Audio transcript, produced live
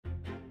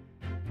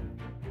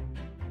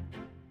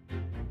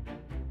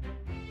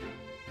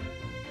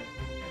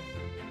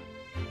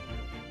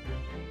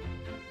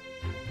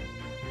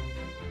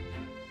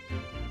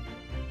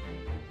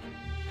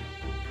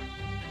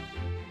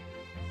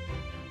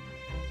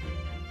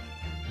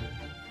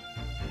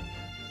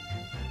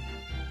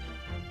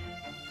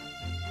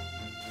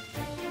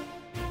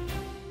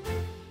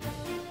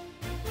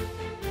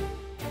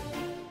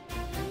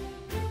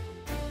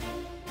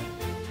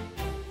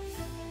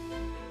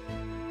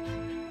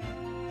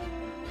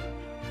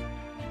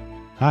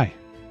Hi,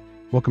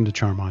 welcome to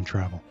Charm on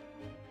Travel.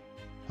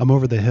 I'm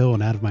over the hill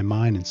and out of my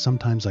mind, and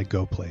sometimes I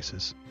go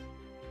places.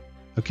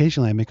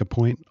 Occasionally I make a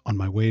point on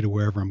my way to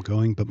wherever I'm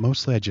going, but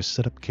mostly I just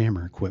set up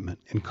camera equipment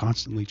and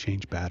constantly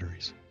change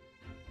batteries.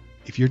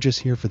 If you're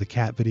just here for the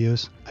cat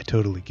videos, I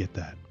totally get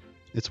that.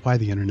 It's why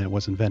the internet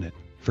was invented,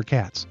 for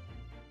cats.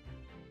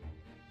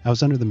 I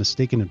was under the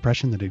mistaken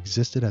impression that it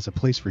existed as a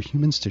place for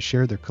humans to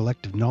share their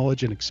collective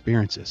knowledge and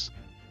experiences,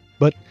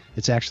 but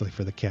it's actually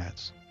for the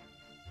cats.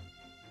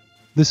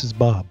 This is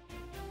Bob.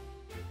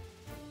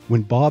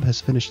 When Bob has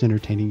finished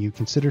entertaining you,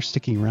 consider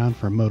sticking around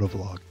for a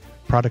motovlog,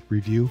 product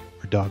review,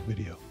 or dog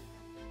video.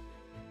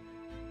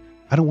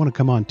 I don't want to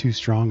come on too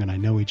strong, and I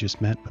know we just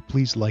met, but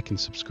please like and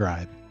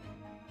subscribe.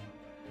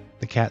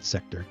 The cat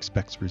sector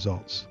expects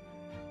results.